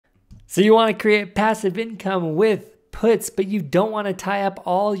So you want to create passive income with puts, but you don't want to tie up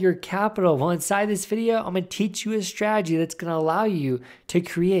all your capital. Well, inside this video, I'm going to teach you a strategy that's going to allow you to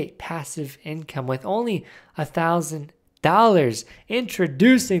create passive income with only $1,000.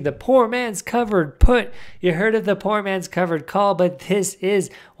 Introducing the poor man's covered put. You heard of the poor man's covered call, but this is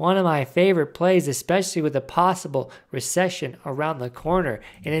one of my favorite plays, especially with a possible recession around the corner.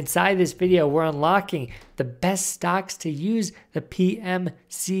 And inside this video, we're unlocking the best stocks to use the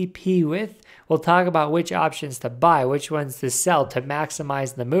PMCP with. We'll talk about which options to buy, which ones to sell to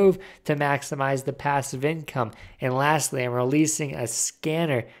maximize the move, to maximize the passive income. And lastly, I'm releasing a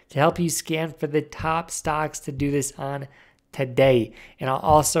scanner to help you scan for the top stocks to do this on today. And I'll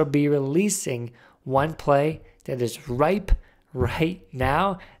also be releasing one play that is ripe right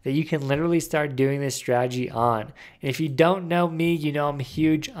now that you can literally start doing this strategy on. And if you don't know me, you know I'm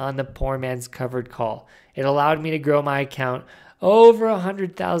huge on the poor man's covered call. It allowed me to grow my account over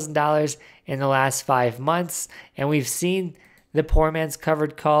 $100,000 in the last 5 months. And we've seen the poor man's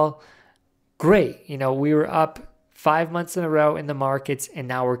covered call great. You know, we were up 5 months in a row in the markets, and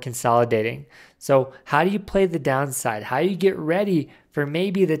now we're consolidating. So how do you play the downside? How do you get ready for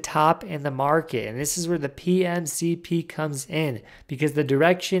maybe the top in the market? And this is where the PMCP comes in, because the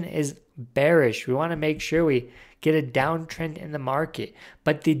direction is bearish. We want to make sure we get a downtrend in the market.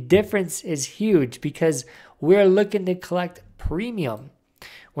 But the difference is huge because we're looking to collect premium.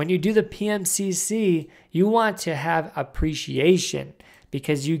 When you do the PMCC, you want to have appreciation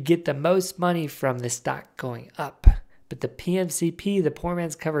because you get the most money from the stock going up. But the PMCP, the poor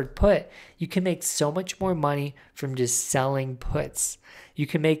man's covered put, you can make so much more money from just selling puts. You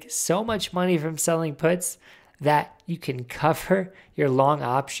can make so much money from selling puts that you can cover your long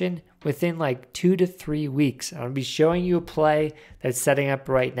option within like 2 to 3 weeks. I'm going to be showing you a play that's setting up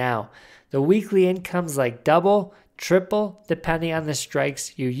right now. The weekly income's like double, triple, depending on the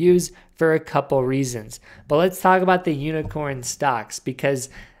strikes you use for a couple reasons. But let's talk about the unicorn stocks, because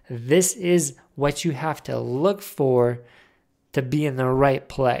this is what you have to look for to be in the right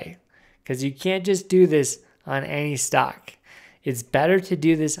play. Because you can't just do this on any stock. It's better to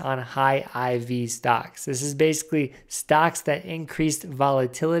do this on high IV stocks. This is basically stocks that increased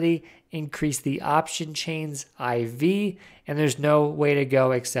volatility, increase the option chains IV, and there's no way to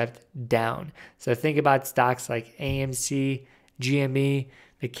go except down. So think about stocks like AMC, GME,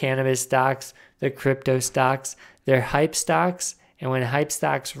 the cannabis stocks, the crypto stocks. They're hype stocks, and when hype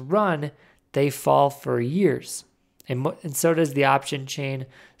stocks run, they fall for years. And so does the option chain,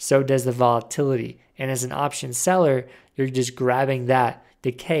 so does the volatility. And as an option seller, you're just grabbing that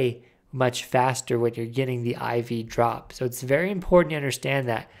decay much faster when you're getting the IV drop. So it's very important to understand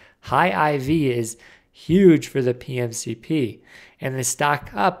that high IV is huge for the PMCP, and the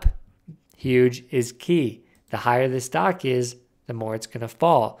stock up huge is key. The higher the stock is, the more it's going to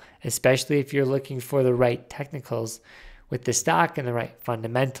fall, especially if you're looking for the right technicals with the stock and the right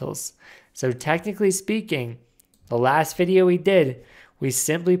fundamentals. So technically speaking, the last video we did, we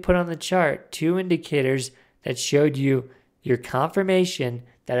simply put on the chart 2 indicators that showed you your confirmation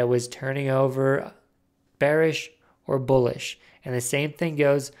that it was turning over bearish or bullish. And the same thing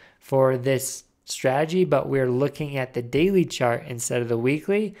goes for this strategy, but we're looking at the daily chart instead of the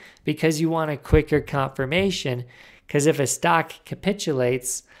weekly because you want a quicker confirmation. Because if a stock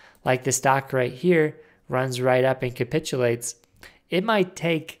capitulates, like the stock right here, runs right up and capitulates, it might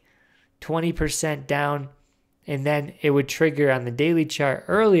take 20% down and then it would trigger on the daily chart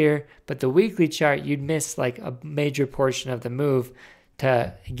earlier, but the weekly chart, you'd miss like a major portion of the move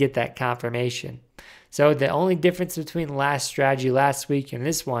to get that confirmation. So the only difference between the last strategy last week and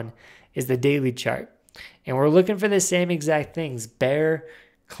this one is the daily chart. And we're looking for the same exact things, bear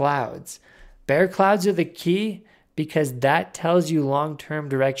clouds. Bear clouds are the key because that tells you long-term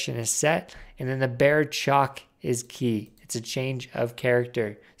direction is set, and then the bear chalk is key. It's a change of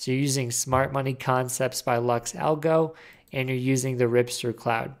character. So you're using Smart Money Concepts by Lux Algo, and you're using the Ripster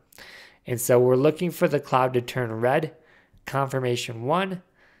cloud. And so we're looking for the cloud to turn red, confirmation 1,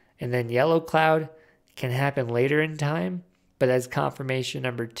 and then yellow cloud can happen later in time, but that's confirmation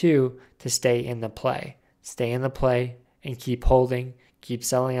number 2 to stay in the play. Stay in the play and keep holding, keep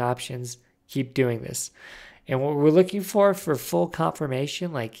selling options, keep doing this. And what we're looking for full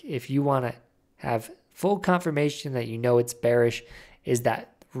confirmation, like if you want to have full confirmation that you know it's bearish, is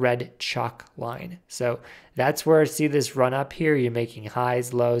that red chalk line. So that's where I see this run up here. You're making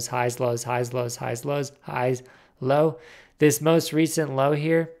highs, lows, highs, lows, highs, lows, highs, lows, highs, low. This most recent low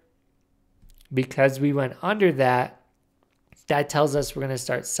here, because we went under that, that tells us we're going to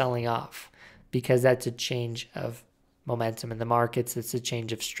start selling off because that's a change of momentum in the markets. It's a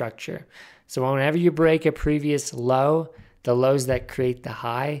change of structure. So whenever you break a previous low, the lows that create the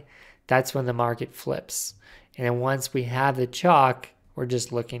high, that's when the market flips. And then once we have the chalk, we're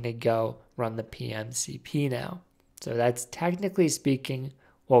just looking to go run the PMCP now. So that's technically speaking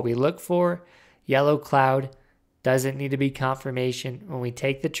what we look for. Yellow cloud doesn't need to be confirmation when we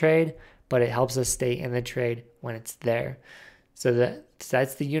take the trade, but it helps us stay in the trade when it's there. So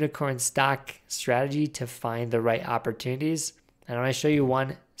that's the unicorn stock strategy to find the right opportunities. And I'm going to show you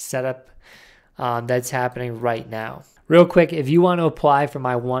one setup that's happening right now. Real quick, if you want to apply for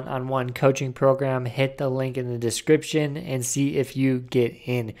my one-on-one coaching program, hit the link in the description and see if you get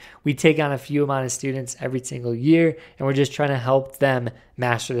in. We take on a few amount of students every single year, and we're just trying to help them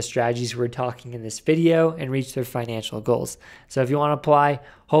master the strategies we're talking in this video and reach their financial goals. So if you want to apply,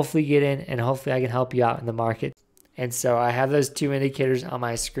 hopefully get in, and hopefully I can help you out in the market. And so I have those two indicators on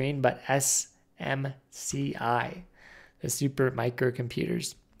my screen, but SMCI, the super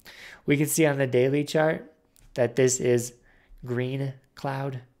microcomputers. We can see on the daily chart that this is green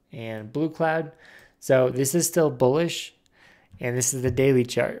cloud and blue cloud. So this is still bullish, and this is the daily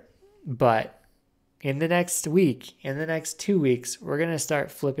chart. But in the next week, in the next 2 weeks, we're going to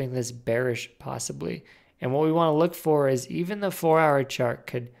start flipping this bearish possibly. And what we want to look for is even the 4-hour chart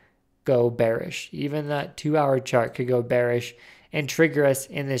could go bearish. Even the 2-hour chart could go bearish and trigger us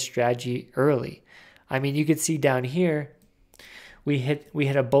in this strategy early. I mean, you could see down here, we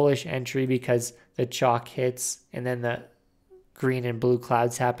hit a bullish entry because the chalk hits and then the green and blue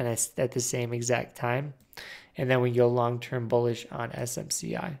clouds happen at the same exact time. And then we go long-term bullish on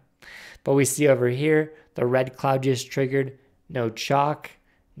SMCI. But we see over here, the red cloud just triggered, no chalk,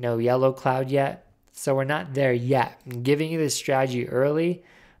 no yellow cloud yet. So we're not there yet. I'm giving you this strategy early,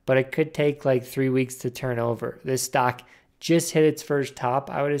 but it could take like 3 weeks to turn over. This stock just hit its first top,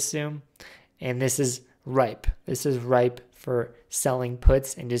 I would assume. And this is ripe. This is ripe for selling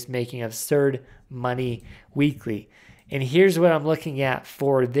puts and just making absurd money weekly. And here's what I'm looking at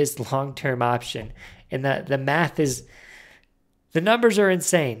for this long-term option. And the math is, the numbers are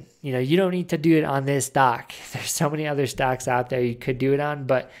insane. You know, you don't need to do it on this stock. There's so many other stocks out there you could do it on,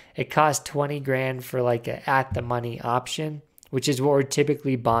 but it costs 20 grand for like a at the money option, which is what we're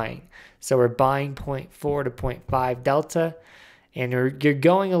typically buying. So we're buying 0.4 to 0.5 delta, and you're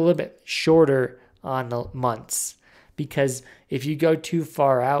going a little bit shorter on the months, because if you go too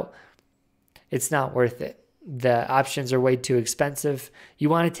far out, it's not worth it. The options are way too expensive. You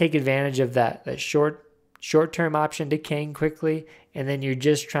want to take advantage of that short-term option decaying quickly, and then you're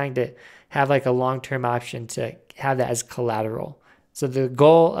just trying to have like a long-term option to have that as collateral. So the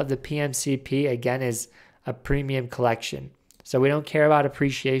goal of the PMCP, again, is a premium collection. So we don't care about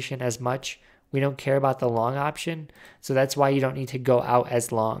appreciation as much. We don't care about the long option. So that's why you don't need to go out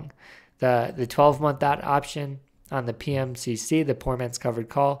as long. The 12-month out option on the PMCC, the poor man's covered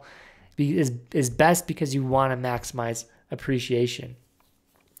call, is best because you want to maximize appreciation.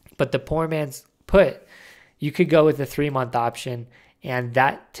 But the poor man's put, you could go with the 3-month option, and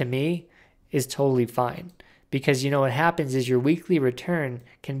that to me is totally fine, because you know what happens is your weekly return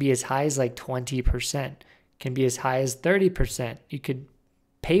can be as high as like 20%, can be as high as 30%. You could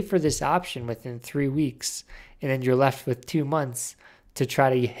pay for this option within 3 weeks, and then you're left with 2 months to try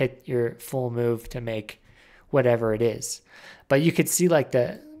to hit your full move to make whatever it is. But you could see like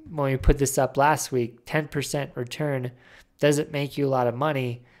when we put this up last week, 10% return doesn't make you a lot of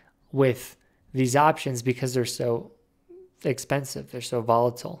money with these options because they're so expensive. They're so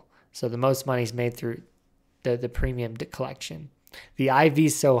volatile. So the most money is made through the premium collection. The IV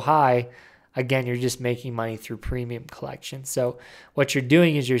is so high, again, you're just making money through premium collection. So what you're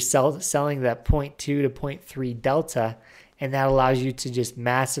doing is you're selling that 0.2 to 0.3 delta, and that allows you to just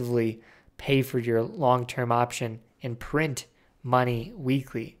massively pay for your long-term option and print money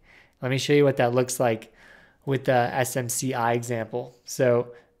weekly. Let me show you what that looks like with the SMCI example.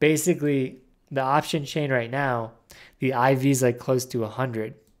 So basically, the option chain right now, the IV is like close to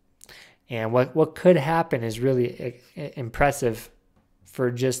 100. And what could happen is really impressive for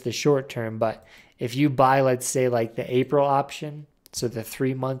just the short term. But if you buy, let's say, like the April option, so the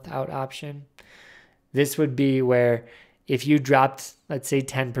 3-month out option, this would be where if you dropped, let's say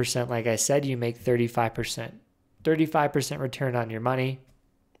 10%, like I said, you make 35%. 35% return on your money.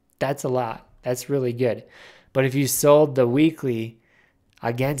 That's a lot. That's really good. But if you sold the weekly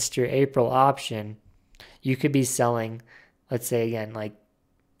against your April option, you could be selling, let's say again, like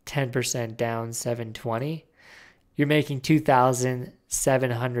 10% down, 720. You're making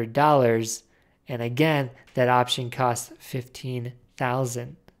 $2,700. And again, that option costs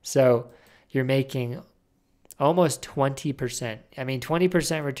 $15,000. So you're making almost 20%. I mean,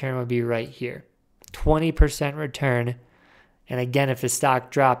 20% return would be right here. 20% return. And again, if the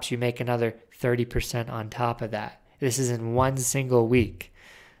stock drops, you make another 30% on top of that. This is in one single week.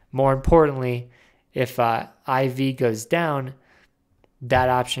 More importantly, if IV goes down, that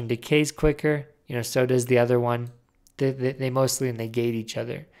option decays quicker. So does the other one. They mostly negate each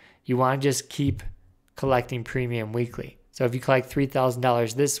other. You want to just keep collecting premium weekly. So if you collect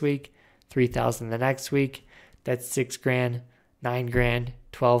 $3,000 this week, $3,000 the next week, that's $6,000, $9,000,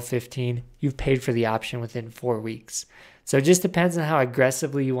 12, 15. You've paid for the option within 4 weeks. So it just depends on how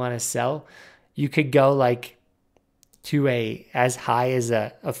aggressively you want to sell. You could go like to as high as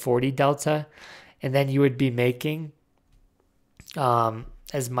a 40 delta, and then you would be making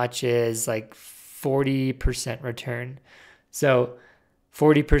as much as like 40% return. So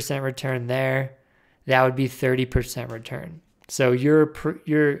 40% return there, that would be 30% return. So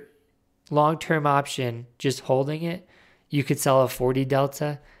your long-term option, just holding it, you could sell a 40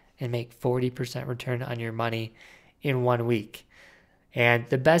 delta and make 40% return on your money in 1 week. And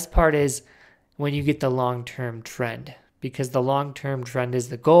the best part is when you get the long-term trend, because the long-term trend is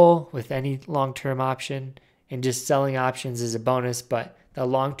the goal with any long-term option, and just selling options is a bonus, but the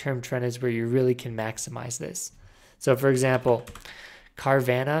long-term trend is where you really can maximize this. So for example,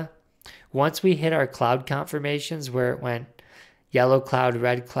 Carvana, once we hit our cloud confirmations where it went yellow cloud,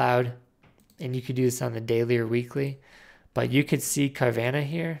 red cloud, and you could do this on the daily or weekly, but you could see Carvana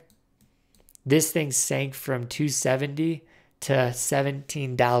here. This thing sank from $270 to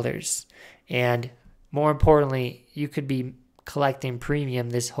 $17. And more importantly, you could be collecting premium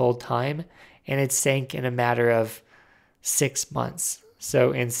this whole time, and it sank in a matter of 6 months.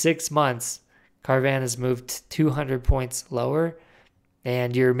 So in 6 months, Carvana's moved 200 points lower,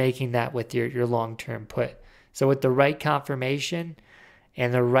 and you're making that with your long-term put. So with the right confirmation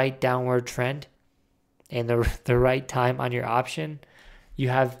and the right downward trend and the right time on your option, you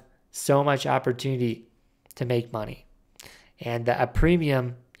have so much opportunity to make money. And a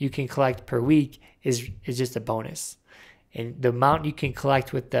premium you can collect per week is just a bonus. And the amount you can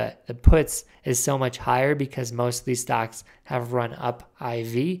collect with the puts is so much higher because most of these stocks have run up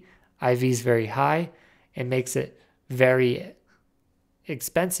IV. IV is very high and makes it very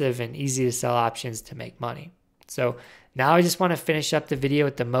expensive and easy to sell options to make money. So now I just want to finish up the video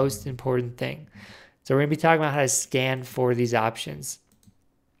with the most important thing. So we're going to be talking about how to scan for these options.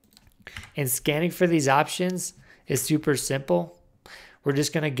 And scanning for these options is super simple. We're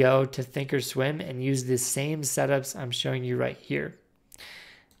just going to go to Thinkorswim and use the same setups I'm showing you right here.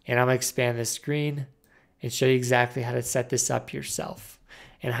 And I'm going to expand the screen and show you exactly how to set this up yourself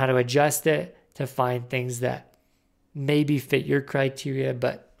and how to adjust it to find things that maybe fit your criteria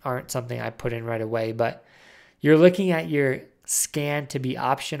but aren't something I put in right away. But you're looking at your scan to be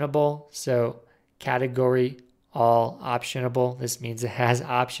optionable. So category all optionable. This means it has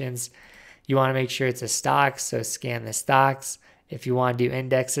options. You want to make sure it's a stock, so scan the stocks. If you want to do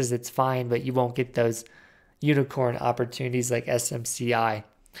indexes, it's fine, but you won't get those unicorn opportunities like SMCI.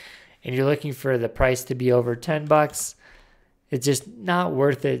 And you're looking for the price to be over 10 bucks. It's just not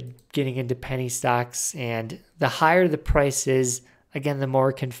worth it getting into penny stocks. And the higher the price is, again, the more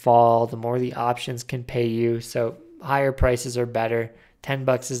it can fall, the more the options can pay you. So higher prices are better. 10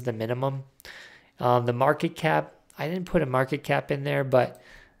 bucks is the minimum. The market cap, I didn't put a market cap in there, but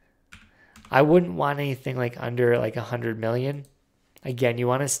I wouldn't want anything like under like 100 million. Again, you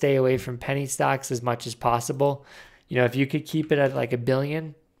want to stay away from penny stocks as much as possible. If you could keep it at like $1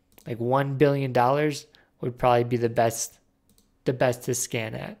 billion, like $1 billion would probably be the best to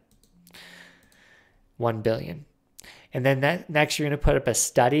scan at. 1 billion. And then next you're going to put up a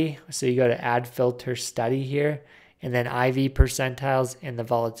study. So you go to add filter study here, and then IV percentiles in the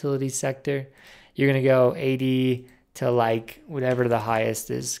volatility sector. You're going to go 80 to like whatever the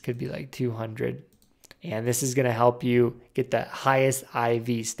highest is, could be like 200. And this is going to help you get the highest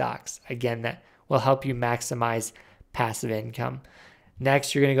IV stocks. Again, that will help you maximize passive income.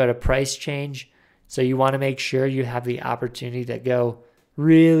 Next, you're going to go to price change. So you want to make sure you have the opportunity to go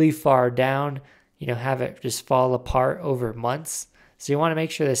really far down, have it just fall apart over months. So you want to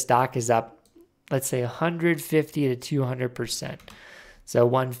make sure the stock is up, let's say 150 to 200%. So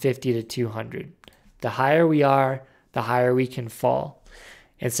 150 to 200. The higher we are, the higher we can fall.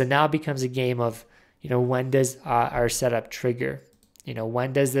 And so now it becomes a game of, when does our setup trigger?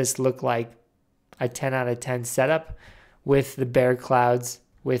 When does this look like a 10 out of 10 setup with the bear clouds,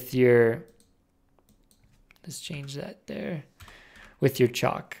 with your, let's change that there, with your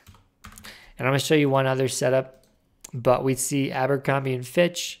chalk. And I'm going to show you one other setup, but we see Abercrombie and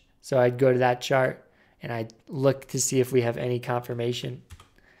Fitch. So I'd go to that chart and I'd look to see if we have any confirmation.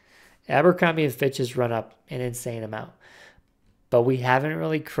 Abercrombie and Fitch has run up an insane amount, but we haven't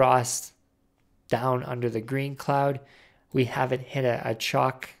really crossed down under the green cloud. We haven't hit a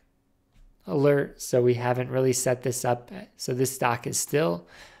chalk alert, so we haven't really set this up. So this stock is still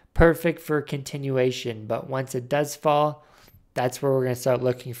perfect for continuation. But once it does fall, that's where we're going to start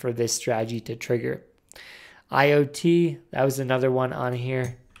looking for this strategy to trigger. IoT, that was another one on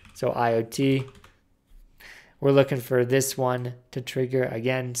here. So IoT, we're looking for this one to trigger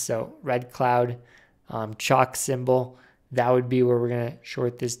again. So red cloud, chalk symbol, that would be where we're going to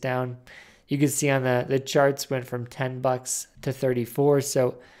short this down. You can see on the charts went from $10 to 34.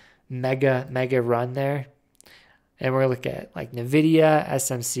 So mega run there. And we're looking at like NVIDIA,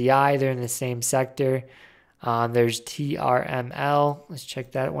 SMCI, they're in the same sector. There's TRML. Let's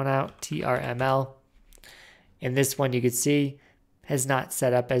check that one out. TRML. And this one you can see has not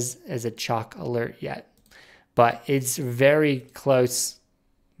set up as a chalk alert yet. But it's very close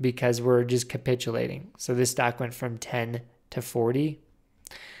because we're just capitulating. So this stock went from 10 to 40.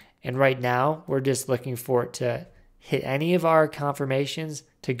 And right now we're just looking for it to hit any of our confirmations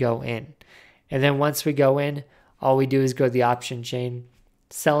to go in. And then once we go in, all we do is go to the option chain,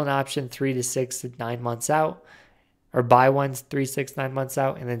 sell an option 3 to 6 to 9 months out, or buy one 3, 6, 9 months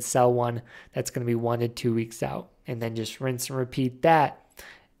out, and then sell one that's going to be 1 to 2 weeks out. And then just rinse and repeat that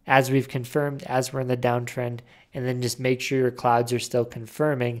as we've confirmed, as we're in the downtrend, and then just make sure your clouds are still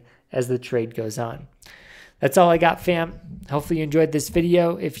confirming as the trade goes on. That's all I got, fam. Hopefully you enjoyed this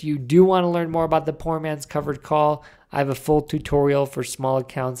video. If you do want to learn more about the poor man's covered call, I have a full tutorial for small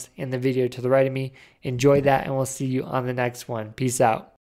accounts in the video to the right of me. Enjoy that, and we'll see you on the next one. Peace out.